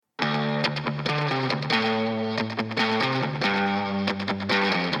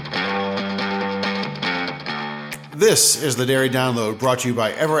This is the Dairy Download, brought to you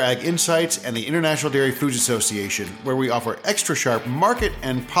by EverAg Insights and the International Dairy Foods Association, where we offer extra sharp market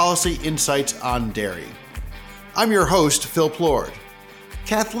and policy insights on dairy. I'm your host, Phil Plord.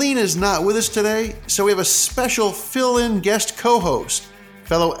 Kathleen is not with us today, so we have a special fill-in guest co-host,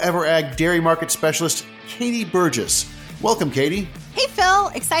 fellow EverAg Dairy Market Specialist, Katie Burgess. Welcome, Katie. Hey, Phil.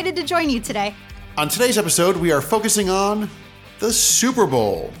 Excited to join you today. On today's episode, we are focusing on the Super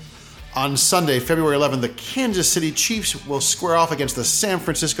Bowl. On Sunday, February 11th, the Kansas City Chiefs will square off against the San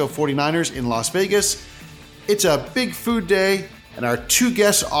Francisco 49ers in Las Vegas. It's a big food day, and our two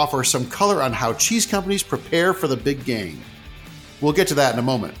guests offer some color on how cheese companies prepare for the big game. We'll get to that in a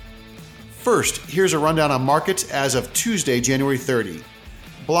moment. First, here's a rundown on markets as of Tuesday, January 30.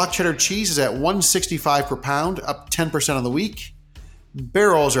 Block cheddar cheese is at $1.65 per pound, up 10% on the week.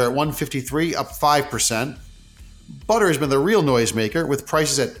 Barrels are at $1.53, up 5%. Butter has been the real noisemaker, with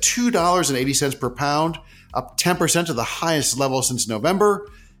prices at $2.80 per pound, up 10% to the highest level since November.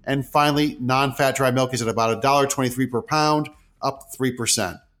 And finally, non-fat dry milk is at about $1.23 per pound, up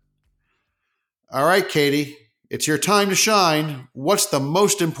 3%. All right, Katie, it's your time to shine. What's the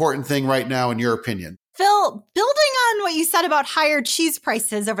most important thing right now in your opinion? Phil, building on what you said about higher cheese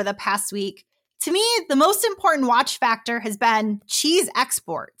prices over the past week, to me, the most important watch factor has been cheese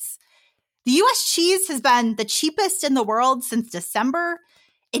exports. The U.S. cheese has been the cheapest in the world since December.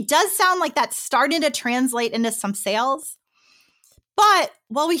 It does sound like that's starting to translate into some sales. But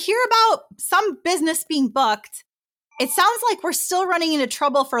while we hear about some business being booked, it sounds like we're still running into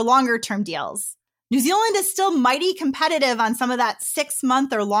trouble for longer-term deals. New Zealand is still mighty competitive on some of that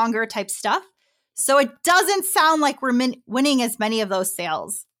 6-month or longer type stuff. So it doesn't sound like we're winning as many of those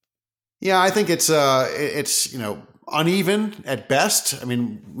sales. Yeah, I think it's uneven at best. I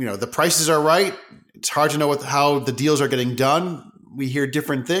mean, the prices are right. It's hard to know how the deals are getting done. We hear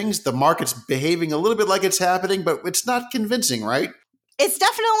different things. The market's behaving a little bit like it's happening, but it's not convincing, right? It's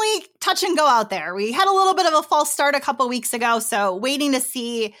definitely touch and go out there. We had a little bit of a false start a couple weeks ago, so waiting to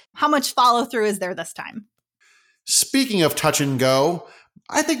see how much follow through is there this time. Speaking of touch and go,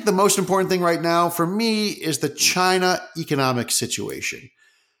 I think the most important thing right now for me is the China economic situation.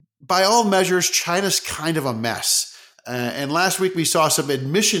 By all measures, China's kind of a mess. And last week we saw some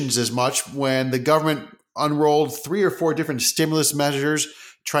admissions as much when the government unrolled 3 or 4 different stimulus measures,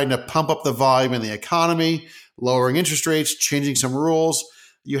 trying to pump up the volume in the economy, lowering interest rates, changing some rules.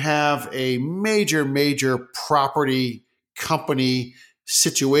 You have a major property company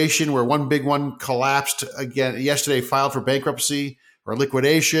situation where one big one collapsed again yesterday, filed for bankruptcy or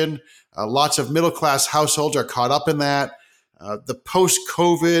liquidation. Lots of middle-class households are caught up in that. The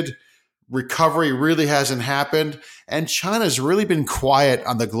post-COVID recovery really hasn't happened, and China's really been quiet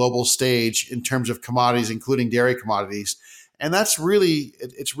on the global stage in terms of commodities, including dairy commodities. And it's really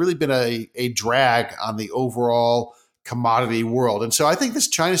been a drag on the overall commodity world. And so I think this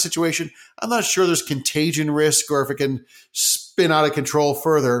China situation, I'm not sure there's contagion risk or if it can spin out of control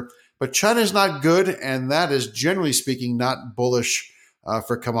further, but China is not good, and that is generally speaking not bullish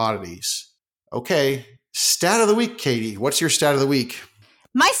for commodities. Okay, stat of the week, Katie. What's your stat of the week?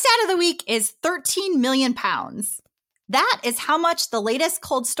 My stat of the week is 13 million pounds. That is how much the latest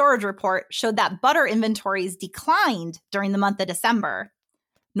cold storage report showed that butter inventories declined during the month of December.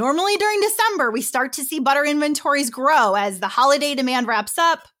 Normally during December, we start to see butter inventories grow as the holiday demand wraps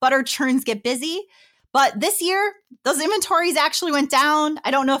up, butter churns get busy. But this year, those inventories actually went down.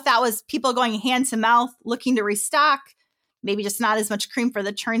 I don't know if that was people going hand to mouth, looking to restock, maybe just not as much cream for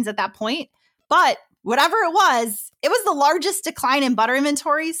the churns at that point. But whatever it was the largest decline in butter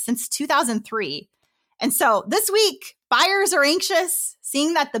inventories since 2003. And so this week, buyers are anxious,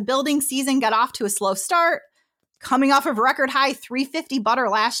 seeing that the building season got off to a slow start, coming off of record high $3.50 butter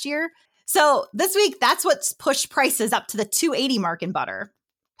last year. So this week, that's what's pushed prices up to the $2.80 mark in butter.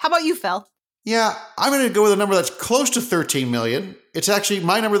 How about you, Phil? Yeah, I'm going to go with a number that's close to 13 million. It's actually,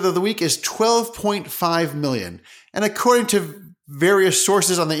 my number of the week is 12.5 million. And according to various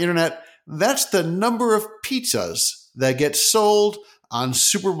sources on the internet, that's the number of pizzas that get sold on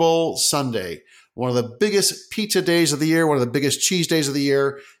Super Bowl Sunday. One of the biggest pizza days of the year, one of the biggest cheese days of the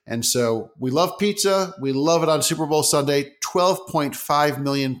year. And so we love pizza. We love it on Super Bowl Sunday. 12.5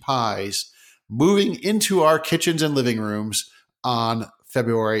 million pies moving into our kitchens and living rooms on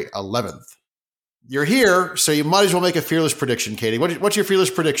February 11th. You're here, so you might as well make a fearless prediction, Katie. What's your fearless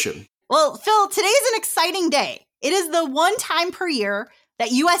prediction? Well, Phil, today's an exciting day. It is the one time per year that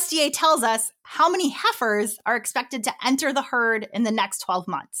USDA tells us how many heifers are expected to enter the herd in the next 12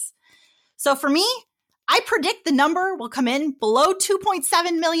 months. So for me, I predict the number will come in below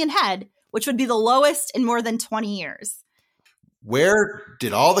 2.7 million head, which would be the lowest in more than 20 years. Where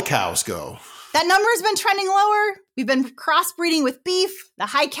did all the cows go? That number has been trending lower. We've been crossbreeding with beef. The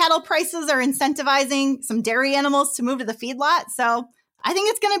high cattle prices are incentivizing some dairy animals to move to the feedlot. So I think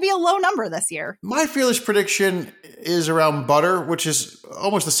it's going to be a low number this year. My fearless prediction is around butter, which is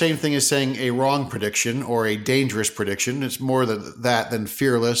almost the same thing as saying a wrong prediction or a dangerous prediction. It's more than that than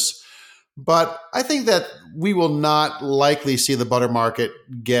fearless. But I think that we will not likely see the butter market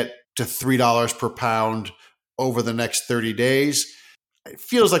get to $3 per pound over the next 30 days. It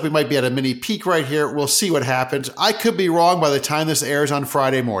feels like we might be at a mini peak right here. We'll see what happens. I could be wrong by the time this airs on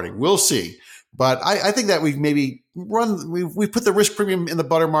Friday morning. We'll see. But I think that we've maybe we've put the risk premium in the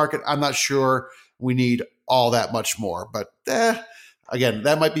butter market. I'm not sure we need all that much more. But again,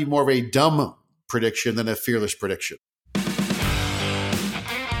 that might be more of a dumb prediction than a fearless prediction.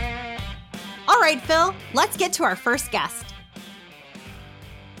 All right, Phil, let's get to our first guest.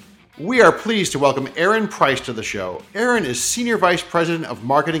 We are pleased to welcome Erin Price to the show. Erin is Senior Vice President of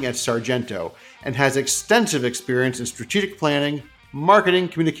Marketing at Sargento and has extensive experience in strategic planning, marketing,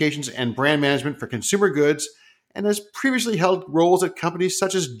 communications, and brand management for consumer goods, and has previously held roles at companies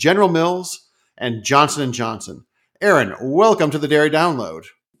such as General Mills and Johnson & Johnson. Erin, welcome to the Dairy Download.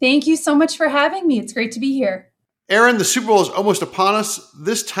 Thank you so much for having me. It's great to be here. Erin, the Super Bowl is almost upon us.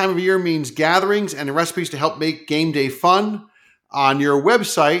 This time of year means gatherings and recipes to help make game day fun. On your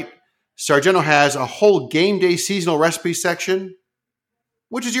website, Sargento has a whole game day seasonal recipe section.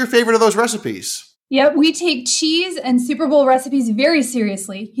 Which is your favorite of those recipes? Yep, we take cheese and Super Bowl recipes very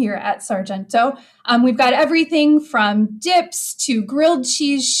seriously here at Sargento. We've got everything from dips to grilled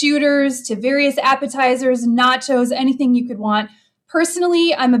cheese shooters to various appetizers, nachos, anything you could want.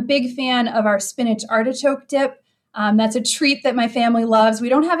 Personally, I'm a big fan of our spinach artichoke dip. That's a treat that my family loves. We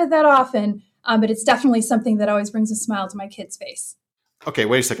don't have it that often, but it's definitely something that always brings a smile to my kids' face. Okay,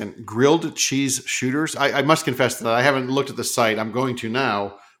 wait a second. Grilled cheese shooters? I must confess that I haven't looked at the site. I'm going to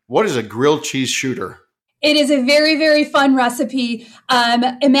now. What is a grilled cheese shooter? It is a very, very fun recipe.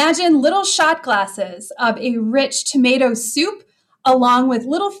 Imagine little shot glasses of a rich tomato soup along with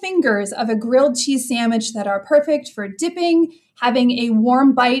little fingers of a grilled cheese sandwich that are perfect for dipping, having a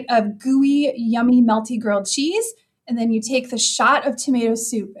warm bite of gooey, yummy, melty grilled cheese, and then you take the shot of tomato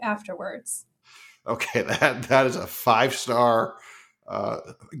soup afterwards. Okay, that is a 5-star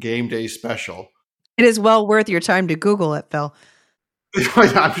game day special. It is well worth your time to Google it, Phil.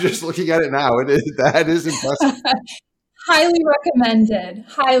 I'm just looking at it now. That is impressive. Highly recommended.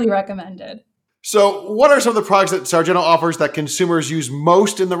 Highly recommended. So what are some of the products that Sargento offers that consumers use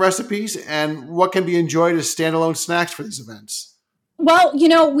most in the recipes, and what can be enjoyed as standalone snacks for these events? Well,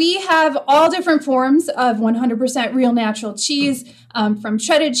 we have all different forms of 100% real natural cheese, from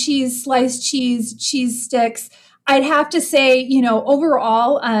shredded cheese, sliced cheese, cheese sticks. I'd have to say,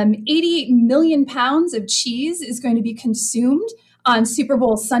 overall, 88 million pounds of cheese is going to be consumed on Super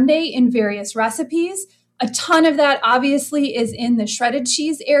Bowl Sunday in various recipes. A ton of that obviously is in the shredded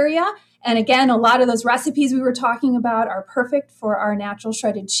cheese area. And again, a lot of those recipes we were talking about are perfect for our natural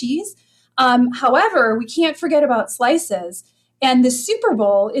shredded cheese. However, we can't forget about slices. And the Super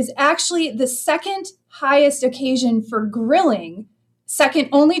Bowl is actually the second highest occasion for grilling, second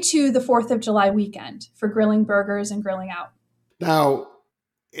only to the 4th of July weekend for grilling burgers and grilling out. Now,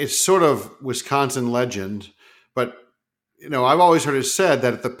 it's sort of Wisconsin legend, but I've always heard it said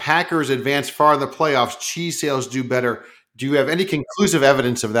that if the Packers advance far in the playoffs, cheese sales do better. Do you have any conclusive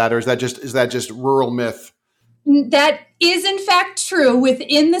evidence of that, or is that just rural myth? That is, in fact, true.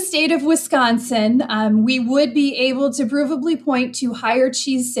 Within the state of Wisconsin, we would be able to provably point to higher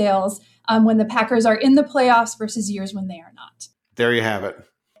cheese sales when the Packers are in the playoffs versus years when they are not. There you have it.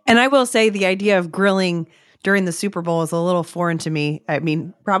 And I will say the idea of grilling during the Super Bowl is a little foreign to me. I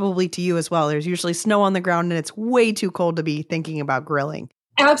mean, probably to you as well. There's usually snow on the ground and it's way too cold to be thinking about grilling.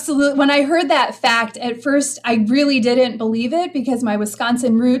 Absolutely. When I heard that fact, at first, I really didn't believe it because my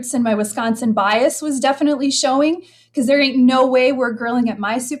Wisconsin roots and my Wisconsin bias was definitely showing, because there ain't no way we're grilling at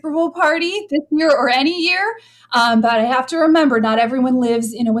my Super Bowl party this year or any year. But I have to remember, not everyone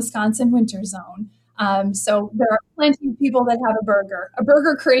lives in a Wisconsin winter zone. So there are plenty of people that have a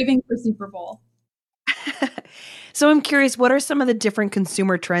burger craving for Super Bowl. So I'm curious, what are some of the different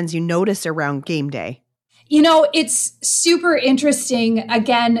consumer trends you notice around game day? It's super interesting.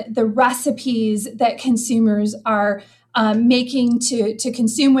 Again, the recipes that consumers are making to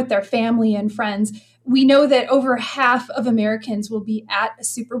consume with their family and friends. We know that over half of Americans will be at a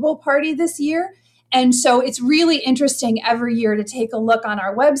Super Bowl party this year. And so it's really interesting every year to take a look on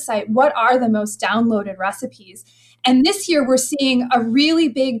our website. What are the most downloaded recipes? And this year we're seeing a really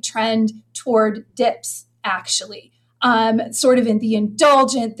big trend toward dips, actually. Sort of in the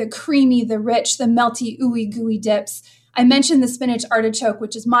indulgent, the creamy, the rich, the melty, ooey gooey dips. I mentioned the spinach artichoke,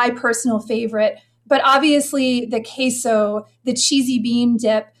 which is my personal favorite, but obviously the queso, the cheesy bean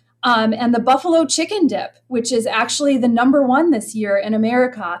dip, and the buffalo chicken dip, which is actually the number one this year in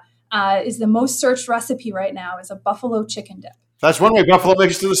America, is the most searched recipe right now, is a buffalo chicken dip. That's one way Buffalo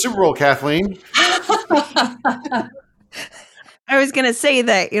makes it to the Super Bowl, Kathleen. I was going to say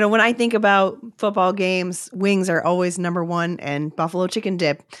that, when I think about football games, wings are always number one, and buffalo chicken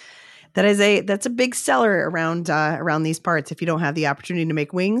dip. That's a big seller around these parts. If you don't have the opportunity to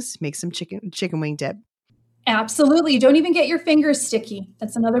make wings, make some chicken wing dip. Absolutely. You don't even get your fingers sticky.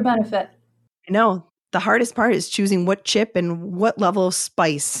 That's another benefit. I know. The hardest part is choosing what chip and what level of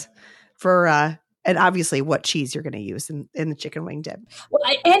spice for and obviously what cheese you're going to use in the chicken wing dip. Well,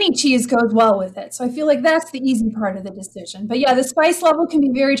 any cheese goes well with it. So I feel like that's the easy part of the decision. But yeah, the spice level can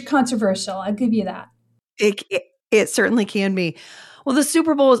be very controversial. I'll give you that. It certainly can be. Well, the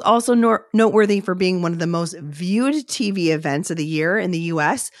Super Bowl is also noteworthy for being one of the most viewed TV events of the year in the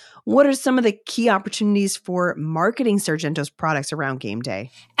U.S. What are some of the key opportunities for marketing Sargento's products around game day?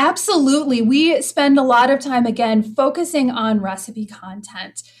 Absolutely. We spend a lot of time, again, focusing on recipe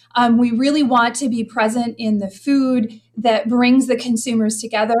content. We really want to be present in the food that brings the consumers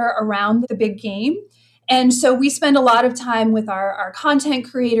together around the big game. And so we spend a lot of time with our content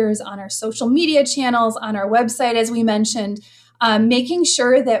creators on our social media channels, on our website, as we mentioned, making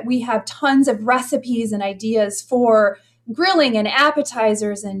sure that we have tons of recipes and ideas for grilling and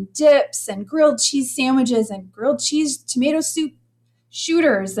appetizers and dips and grilled cheese sandwiches and grilled cheese tomato soup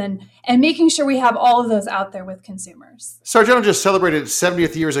shooters and making sure we have all of those out there with consumers. Sargento just celebrated its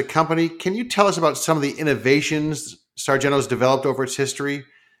 70th year as a company. Can you tell us about some of the innovations Sargento's developed over its history?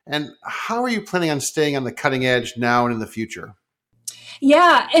 And how are you planning on staying on the cutting edge now and in the future?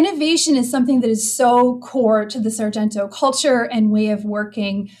 Yeah, innovation is something that is so core to the Sargento culture and way of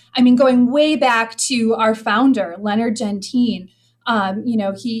working. I mean, going way back to our founder, Leonard Gentine,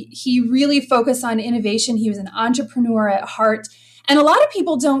 he really focused on innovation. He was an entrepreneur at heart. And a lot of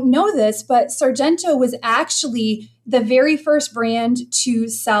people don't know this, but Sargento was actually the very first brand to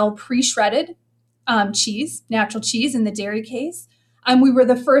sell pre-shredded cheese, natural cheese in the dairy case. We were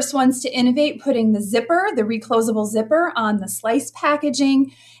the first ones to innovate, putting the zipper, the reclosable zipper, on the slice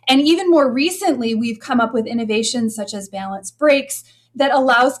packaging. And even more recently, we've come up with innovations such as balanced breaks that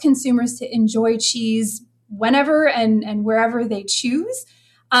allows consumers to enjoy cheese whenever and wherever they choose.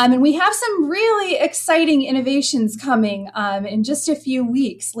 And we have some really exciting innovations coming in just a few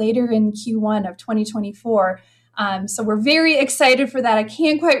weeks, later in Q1 of 2024. So we're very excited for that. I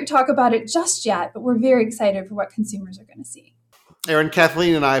can't quite talk about it just yet, but we're very excited for what consumers are going to see. Erin,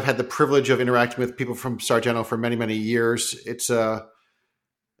 Kathleen and I have had the privilege of interacting with people from Sargento for many, many years. It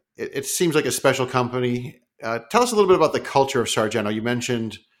seems like a special company. Tell us a little bit about the culture of Sargento. You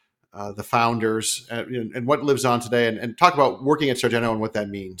mentioned the founders and what lives on today, and talk about working at Sargento and what that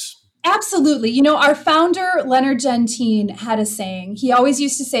means. Absolutely. Our founder, Leonard Gentine, had a saying. He always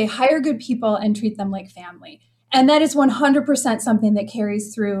used to say, hire good people and treat them like family. And that is 100% something that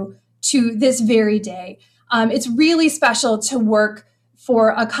carries through to this very day. It's really special to work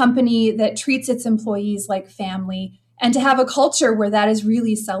for a company that treats its employees like family and to have a culture where that is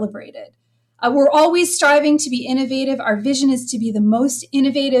really celebrated. We're always striving to be innovative. Our vision is to be the most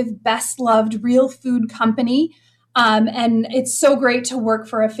innovative, best loved real food company. And it's so great to work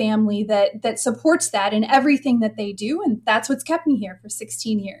for a family that supports that in everything that they do. And that's what's kept me here for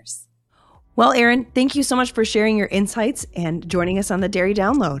 16 years. Well, Erin, thank you so much for sharing your insights and joining us on the Dairy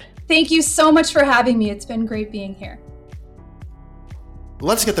Download. Thank you so much for having me. It's been great being here.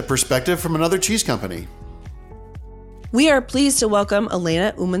 Let's get the perspective from another cheese company. We are pleased to welcome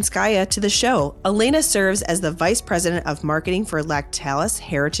Elena Umanskaya to the show. Elena serves as the Vice President of Marketing for Lactalis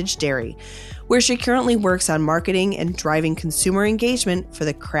Heritage Dairy, where she currently works on marketing and driving consumer engagement for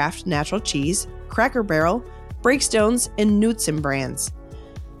the Kraft Natural Cheese, Cracker Barrel, Breakstones, and Knudsen brands.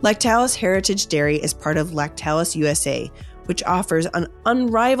 Lactalis Heritage Dairy is part of Lactalis USA, which offers an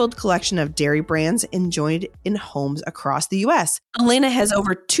unrivaled collection of dairy brands enjoyed in homes across the U.S. Elena has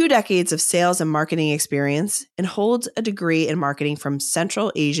over 2 decades of sales and marketing experience and holds a degree in marketing from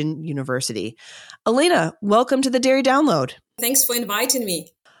Central Asian University. Elena, welcome to the Dairy Download. Thanks for inviting me.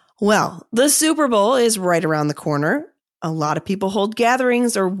 Well, the Super Bowl is right around the corner. A lot of people hold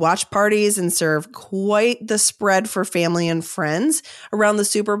gatherings or watch parties and serve quite the spread for family and friends around the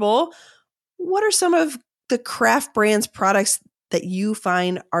Super Bowl. What are some of the Kraft Brands products that you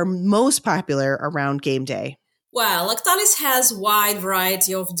find are most popular around game day? Well, Lactalis has a wide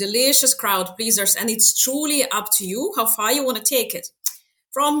variety of delicious crowd pleasers, and it's truly up to you how far you want to take it.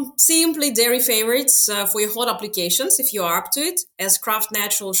 From simply dairy favorites for your hot applications, if you are up to it, as Kraft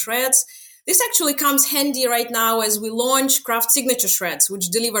Natural Shreds, This actually comes handy right now as we launch Kraft Signature Shreds, which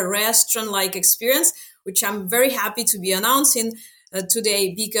deliver restaurant-like experience, which I'm very happy to be announcing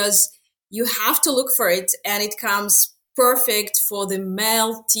today, because you have to look for it, and it comes perfect for the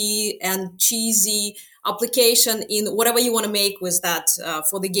melty and cheesy application in whatever you want to make with that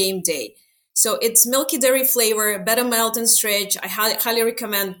for the game day. So it's milky dairy flavor, better melt and stretch. I highly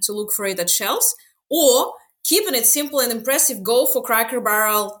recommend to look for it at shelves. Or keeping it simple and impressive, go for Cracker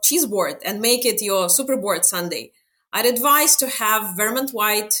Barrel cheese board and make it your super board Sunday. I'd advise to have Vermont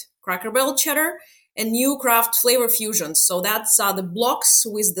White, Cracker Barrel cheddar, and new Kraft flavor fusions. So that's the blocks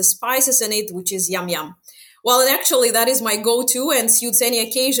with the spices in it, which is yum yum. Well, and actually that is my go-to and suits any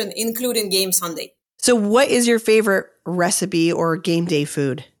occasion, including game Sunday. So what is your favorite recipe or game day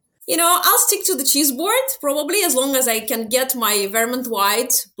food? I'll stick to the cheese board, probably, as long as I can get my Vermont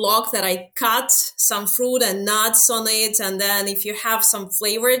White block that I cut some fruit and nuts on it. And then if you have some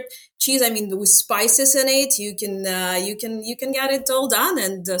flavored cheese, with spices in it, you can get it all done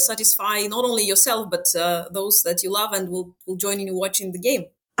and satisfy not only yourself, but those that you love and will join in watching the game.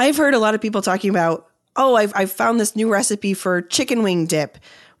 I've heard a lot of people talking about, I've found this new recipe for chicken wing dip,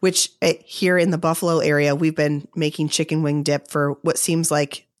 which here in the Buffalo area, we've been making chicken wing dip for what seems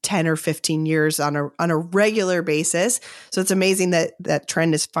like 10 or 15 years on a regular basis. So it's amazing that that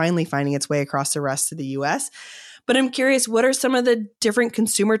trend is finally finding its way across the rest of the US. But I'm curious, what are some of the different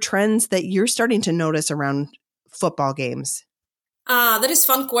consumer trends that you're starting to notice around football games? That is a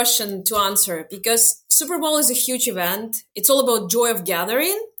fun question to answer, because Super Bowl is a huge event. It's all about joy of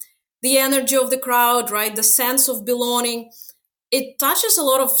gathering, the energy of the crowd, right? The sense of belonging. It touches a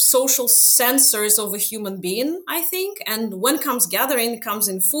lot of social sensors of a human being, I think. And when comes gathering, it comes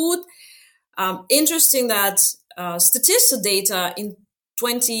in food. Interesting that Statista data in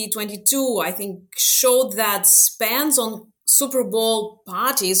 2022, I think, showed that spends on Super Bowl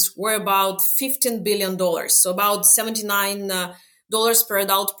parties were about $15 billion. So about $79 per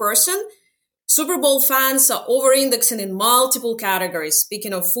adult person. Super Bowl fans are over-indexing in multiple categories,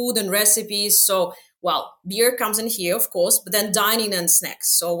 speaking of food and recipes. So, beer comes in here, of course, but then dining and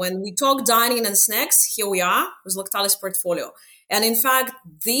snacks. So when we talk dining and snacks, here we are with Lactalis portfolio. And in fact,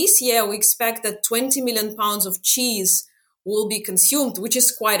 this year we expect that 20 million pounds of cheese will be consumed, which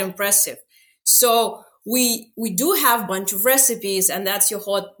is quite impressive. So we do have a bunch of recipes, and that's your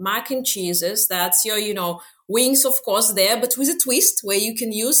hot mac and cheeses. That's your, wings, of course, there, but with a twist where you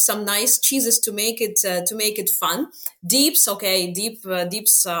can use some nice cheeses to make it fun. Dips,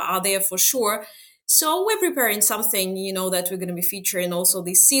 dips are there for sure. So we're preparing something, that we're going to be featuring also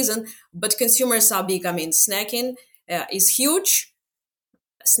this season. But consumers are big. Snacking is huge,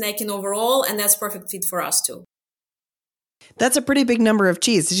 snacking overall, and that's perfect fit for us too. That's a pretty big number of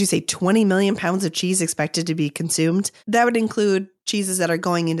cheese. Did you say 20 million pounds of cheese expected to be consumed? That would include cheeses that are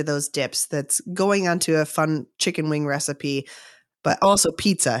going into those dips, that's going onto a fun chicken wing recipe, but also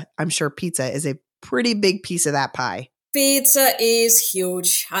pizza. I'm sure pizza is a pretty big piece of that pie. Pizza is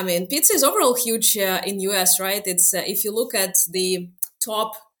huge. Pizza is overall huge in US, right? It's if you look at the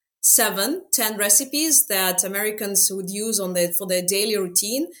top 10 recipes that Americans would use for their daily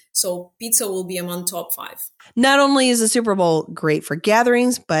routine, so pizza will be among top 5. Not only is the Super Bowl great for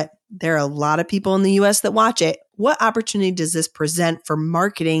gatherings, but there are a lot of people in the US that watch it. What opportunity does this present for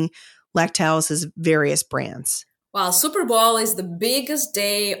marketing Lactalis' various brands? Well, Super Bowl is the biggest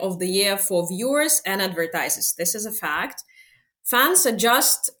day of the year for viewers and advertisers. This is a fact. Fans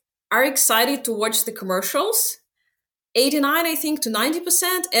are excited to watch the commercials, 89, I think, to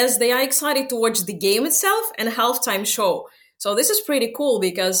 90%, as they are excited to watch the game itself and a halftime show. So this is pretty cool,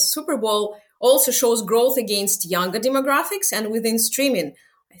 because Super Bowl also shows growth against younger demographics and within streaming.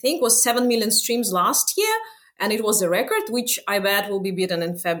 I think was 7 million streams last year, and it was a record, which I bet will be beaten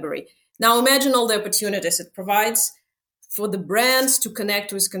in February. Now imagine all the opportunities it provides for the brands to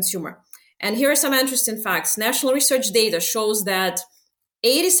connect with consumer. And here are some interesting facts. National research data shows that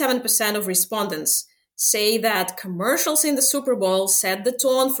 87% of respondents say that commercials in the Super Bowl set the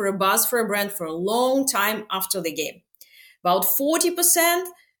tone for a buzz for a brand for a long time after the game. About 40%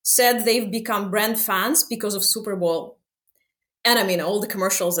 said they've become brand fans because of Super Bowl. And all the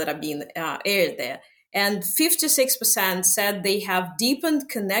commercials that have been aired there. And 56% said they have deepened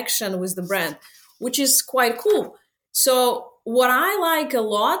connection with the brand, which is quite cool. So what I like a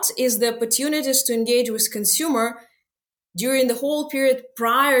lot is the opportunities to engage with consumer during the whole period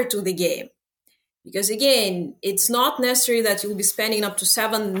prior to the game. Because again, it's not necessary that you'll be spending up to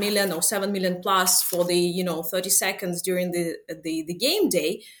 7 million or 7 million plus for the 30 seconds during the game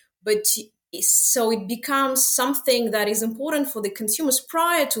day, but so it becomes something that is important for the consumers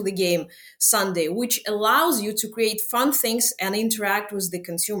prior to the game Sunday, which allows you to create fun things and interact with the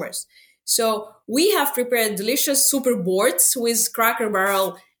consumers. So we have prepared delicious super boards with Cracker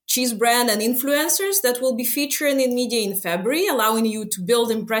Barrel cheese brand and influencers that will be featuring in media in February, allowing you to build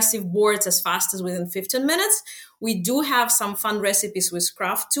impressive boards as fast as within 15 minutes. We do have some fun recipes with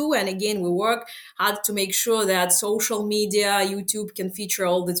Kraft too. And again, we work hard to make sure that social media, YouTube can feature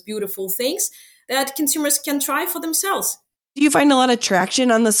all these beautiful things that consumers can try for themselves. Do you find a lot of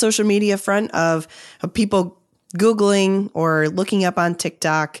traction on the social media front of people Googling or looking up on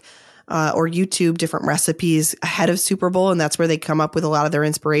TikTok or YouTube different recipes ahead of Super Bowl, and that's where they come up with a lot of their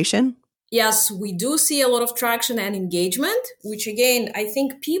inspiration? Yes, we do see a lot of traction and engagement, which again, I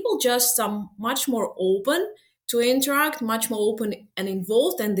think people just are much more open to interact, much more open and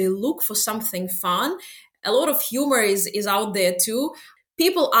involved, and they look for something fun. A lot of humor is out there too.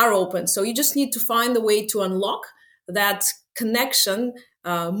 People are open, so you just need to find a way to unlock that connection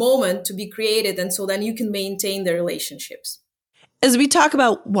moment to be created, and so then you can maintain the relationships. As we talk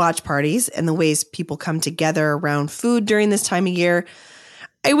about watch parties and the ways people come together around food during this time of year,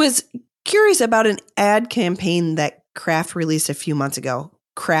 I was curious about an ad campaign that Kraft released a few months ago,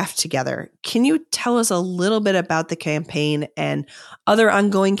 Kraft Together. Can you tell us a little bit about the campaign and other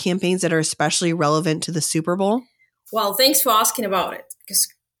ongoing campaigns that are especially relevant to the Super Bowl? Well, thanks for asking about it, because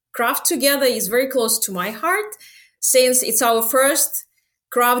Kraft Together is very close to my heart since it's our first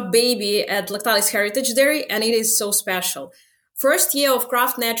Kraft baby at Lactalis Heritage Dairy, and it is so special. First year of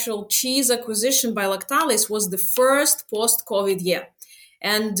Kraft Natural Cheese acquisition by Lactalis was the first post-COVID year,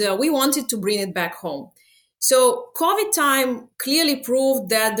 and we wanted to bring it back home. So COVID time clearly proved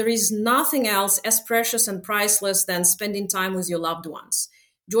that there is nothing else as precious and priceless than spending time with your loved ones.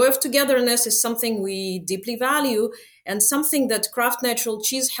 Joy of togetherness is something we deeply value and something that Kraft Natural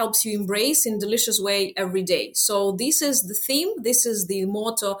Cheese helps you embrace in a delicious way every day. So this is the theme, this is the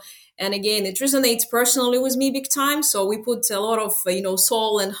motto. And again, it resonates personally with me big time. So we put a lot of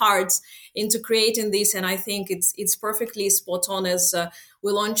soul and hearts into creating this. And I think it's perfectly spot on as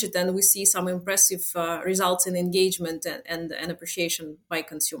we launch it and we see some impressive results in engagement and appreciation by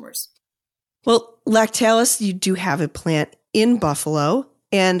consumers. Well, Lactalis, you do have a plant in Buffalo.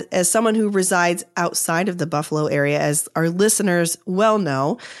 And as someone who resides outside of the Buffalo area, as our listeners well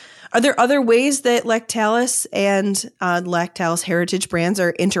know, are there other ways that Lactalis and Lactalis Heritage brands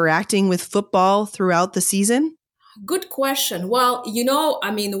are interacting with football throughout the season? Good question. Well,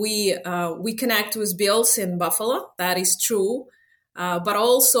 we connect with Bills in Buffalo. That is true. But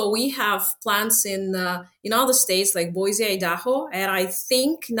also we have plants in other states like Boise, Idaho. And I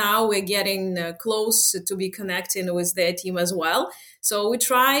think now we're getting close to be connecting with their team as well. So we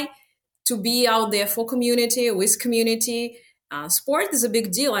try to be out there for community, with community. Sport is a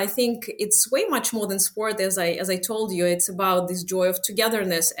big deal. I think it's way much more than sport. As I told you, it's about this joy of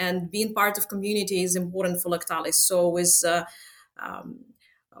togetherness, and being part of community is important for Lactalis. So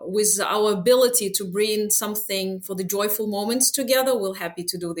with our ability to bring something for the joyful moments together, we're happy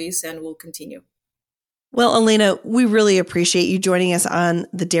to do this and we'll continue. Well, Elena, we really appreciate you joining us on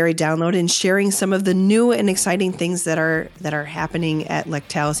the Dairy Download and sharing some of the new and exciting things that are happening at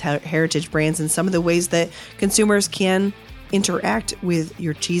Lactalis Heritage Brands and some of the ways that consumers can interact with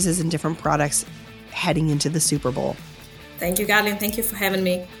your cheeses and different products heading into the Super Bowl. Thank you, Kathleen. Thank you for having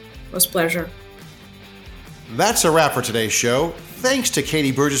me. It was a pleasure. That's a wrap for today's show. Thanks to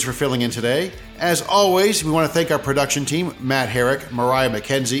Katie Burgess for filling in today. As always, we want to thank our production team, Matt Herrick, Mariah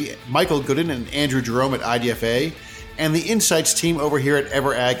McKenzie, Michael Gooden, and Andrew Jerome at IDFA, and the Insights team over here at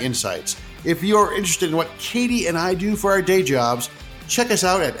EverAg Insights. If you are interested in what Katie and I do for our day jobs, check us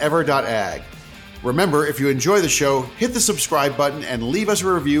out at ever.ag. Remember, if you enjoy the show, hit the subscribe button and leave us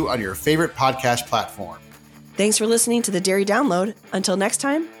a review on your favorite podcast platform. Thanks for listening to the Dairy Download. Until next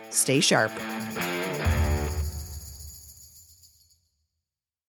time, stay sharp.